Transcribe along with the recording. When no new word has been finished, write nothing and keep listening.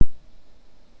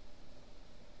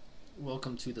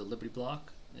Welcome to the Liberty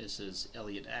Block. This is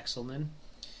Elliot Axelman.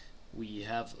 We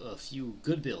have a few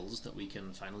good bills that we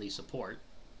can finally support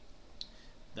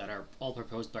that are all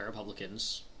proposed by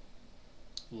Republicans.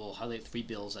 We'll highlight three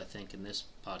bills, I think, in this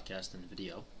podcast and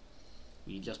video.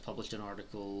 We just published an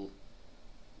article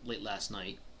late last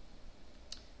night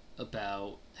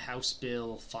about House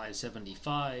Bill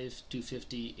 575,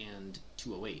 250, and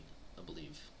 208, I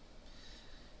believe.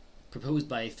 Proposed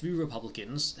by three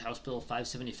Republicans, House Bill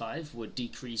 575 would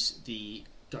decrease the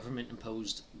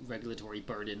government-imposed regulatory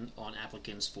burden on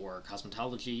applicants for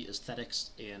cosmetology,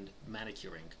 aesthetics, and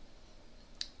manicuring.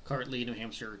 Currently in New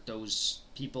Hampshire, those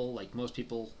people, like most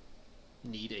people,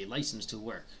 need a license to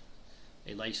work.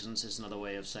 A license is another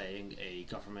way of saying a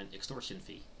government extortion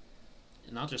fee.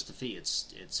 And not just a fee,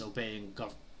 it's obeying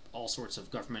all sorts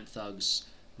of government thugs,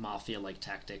 mafia-like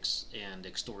tactics, and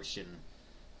extortion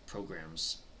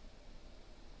programs.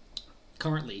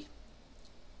 Currently,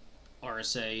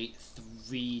 RSA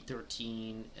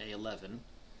 313A11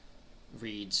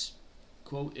 reads,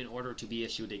 quote, in order to be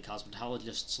issued a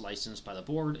cosmetologist's license by the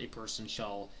board, a person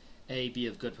shall A. be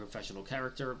of good professional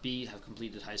character, B. have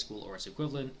completed high school or its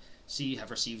equivalent, C. have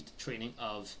received training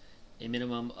of a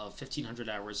minimum of 1,500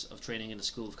 hours of training in a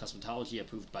school of cosmetology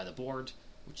approved by the board,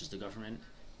 which is the government,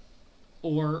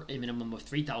 or a minimum of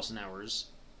 3,000 hours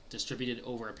distributed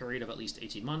over a period of at least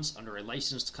 18 months under a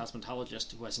licensed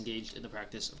cosmetologist who has engaged in the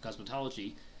practice of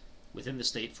cosmetology within the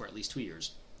state for at least 2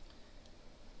 years.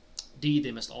 D.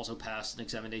 They must also pass an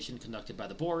examination conducted by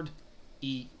the board.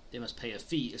 E. They must pay a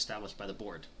fee established by the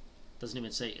board. Doesn't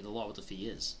even say in the law what the fee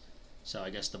is. So I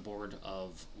guess the Board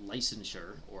of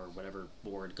Licensure, or whatever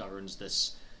board governs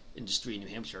this industry in New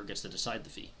Hampshire, gets to decide the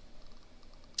fee.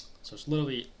 So it's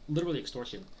literally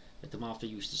extortion. Like the mafia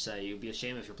used to say, it would be a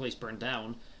shame if your place burned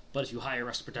down, but if you hire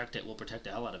us to protect it, we'll protect the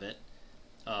hell out of it.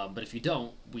 But if you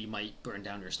don't, we might burn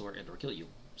down your store and or kill you.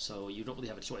 So you don't really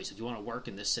have a choice. If you want to work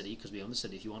in this city, because we own the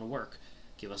city, if you want to work,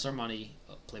 give us our money,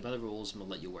 play by the rules, and we'll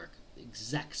let you work. The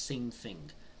exact same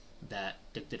thing that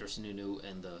Dictator Sununu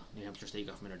and the New Hampshire state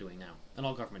government are doing now. And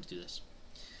all governments do this.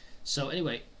 So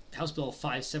anyway, House Bill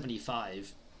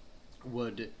 575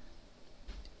 would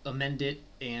amend it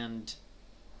and,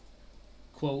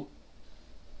 quote,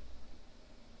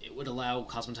 it would allow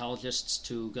cosmetologists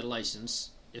to get a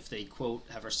license if they, quote,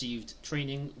 have received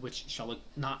training which shall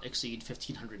not exceed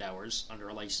 1,500 hours under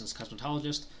a licensed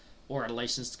cosmetologist or at a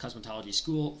licensed cosmetology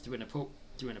school through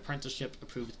an apprenticeship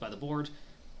approved by the board,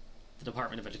 the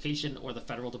Department of Education, or the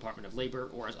Federal Department of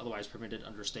Labor, or as otherwise permitted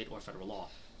under state or federal law.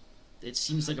 It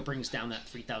seems like it brings down that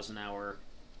 3,000-hour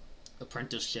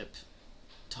apprenticeship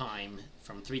time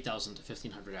from 3,000 to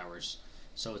 1,500 hours,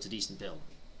 so it's a decent bill.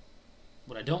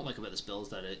 What I don't like about this bill is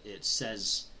that it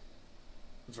says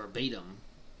verbatim,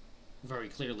 very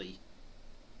clearly,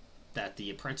 that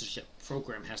the apprenticeship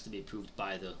program has to be approved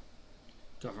by the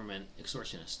government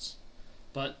extortionists.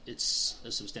 But it's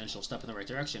a substantial step in the right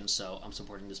direction, so I'm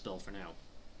supporting this bill for now.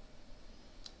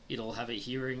 It'll have a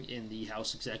hearing in the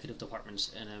House Executive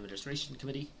Departments and Administration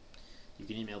Committee. You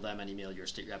can email them and email your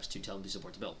state reps to tell them to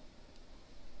support the bill.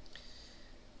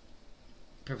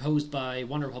 Proposed by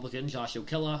one Republican, Josh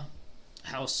Okilla,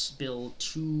 House Bill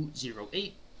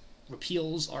 208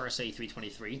 repeals RSA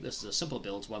 323. This is a simple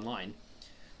bill, it's one line.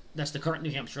 That's the current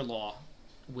New Hampshire law,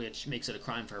 which makes it a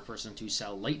crime for a person to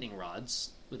sell lightning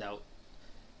rods without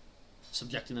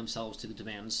subjecting themselves to the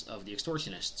demands of the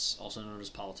extortionists, also known as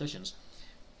politicians.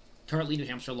 Currently, New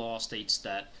Hampshire law states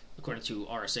that, according to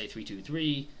RSA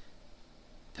 323,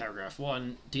 Paragraph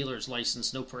 1, dealers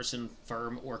licensed no person,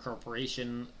 firm, or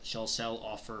corporation shall sell,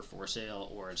 offer for sale,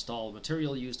 or install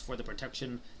material used for the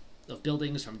protection of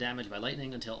buildings from damage by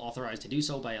lightning until authorized to do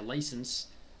so by a license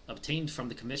obtained from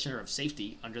the Commissioner of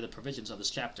Safety under the provisions of this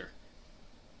chapter.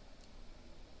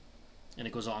 And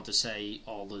it goes on to say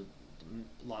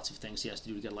lots of things he has to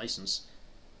do to get a license.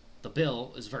 The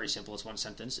bill is very simple. It's one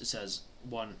sentence. It says,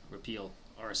 1. Repeal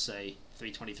RSA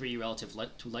 323 relative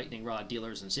to lightning rod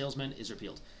dealers and salesmen is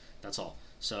repealed. That's all.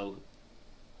 So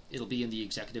it'll be in the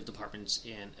Executive Departments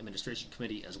and Administration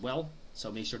Committee as well.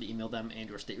 So make sure to email them and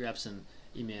your state reps and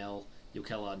email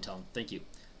Okilla and tell them thank you.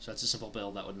 So that's a simple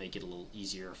bill that would make it a little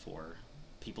easier for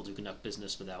people to conduct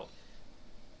business without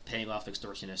paying off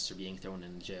extortionists or being thrown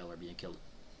in jail or being killed.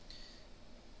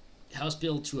 House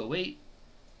Bill 208.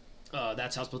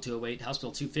 That's House Bill 208. House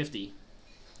Bill 250.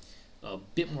 A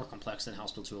bit more complex than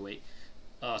House Bill 208.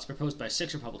 It's proposed by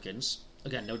 6 Republicans.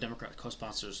 Again, no Democrat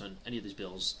co-sponsors on any of these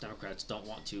bills. Democrats don't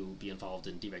want to be involved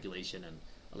in deregulation and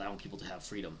allowing people to have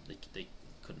freedom. They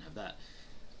couldn't have that.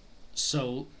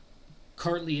 So,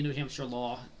 currently in New Hampshire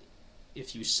law,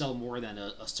 if you sell more than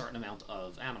a certain amount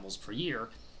of animals per year,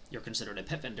 you're considered a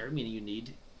pet vendor, meaning you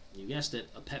need, you guessed it,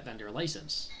 a pet vendor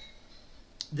license.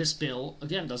 This bill,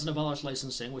 again, doesn't abolish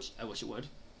licensing, which I wish it would,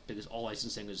 because all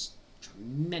licensing is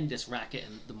tremendous racket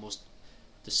and the most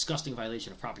disgusting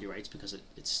violation of property rights because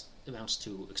it amounts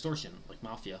to extortion, like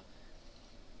mafia.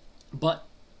 But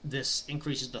this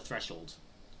increases the threshold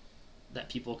that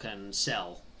people can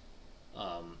sell.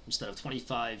 Instead of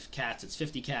 25 cats, it's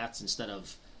 50 cats. Instead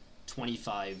of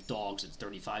 25 dogs, it's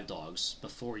 35 dogs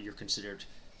before you're considered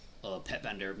a pet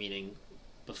vendor, meaning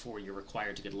before you're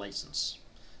required to get a license.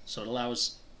 So it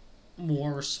allows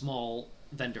more small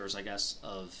vendors, I guess,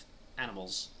 of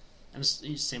animals. And it's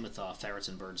the same with ferrets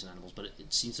and birds and animals, but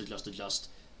it seems to just adjust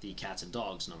the cats and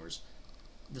dogs numbers.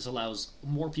 This allows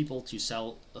more people to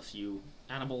sell a few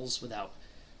animals without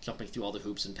jumping through all the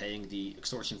hoops and paying the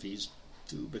extortion fees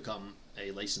to become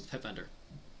a licensed pet vendor.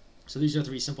 So these are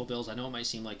 3 simple bills. I know it might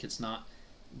seem like it's not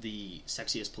the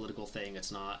sexiest political thing.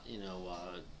 It's not,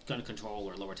 gun control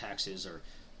or lower taxes or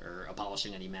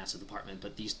abolishing any massive department,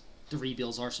 but these 3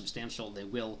 bills are substantial. They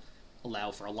will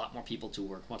allow for a lot more people to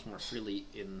work much more freely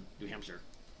in New Hampshire.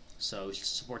 So you should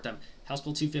support them. House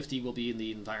Bill 250 will be in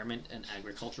the Environment and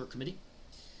Agriculture Committee.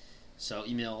 So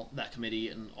email that committee,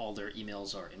 and all their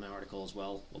emails are in my article as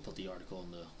well. We'll put the article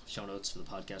in the show notes for the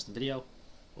podcast and video.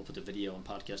 We'll put the video and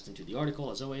podcast into the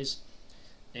article, as always.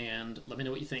 And let me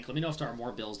know what you think. Let me know if there are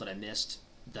more bills that I missed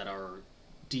that are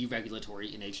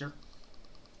deregulatory in nature.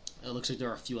 It looks like there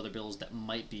are a few other bills that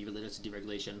might be related to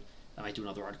deregulation. I might do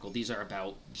another article. These are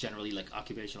about generally like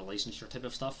occupational licensure type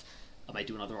of stuff. I might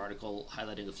do another article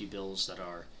highlighting a few bills that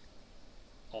are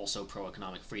also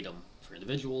pro-economic freedom for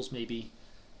individuals, maybe.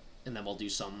 And then we'll do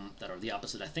some that are the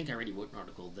opposite. I think I already wrote an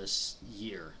article this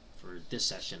year for this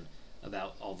session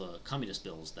about all the communist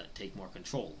bills that take more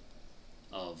control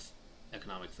of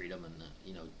economic freedom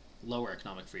and, lower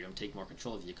economic freedom, take more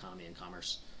control of the economy and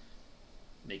commerce,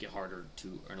 make it harder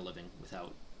to earn a living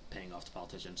without paying off to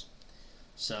politicians.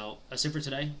 So that's it for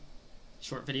today.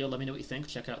 Short video. Let me know what you think.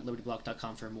 Check out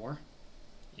libertyblog.com for more,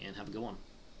 and have a good one.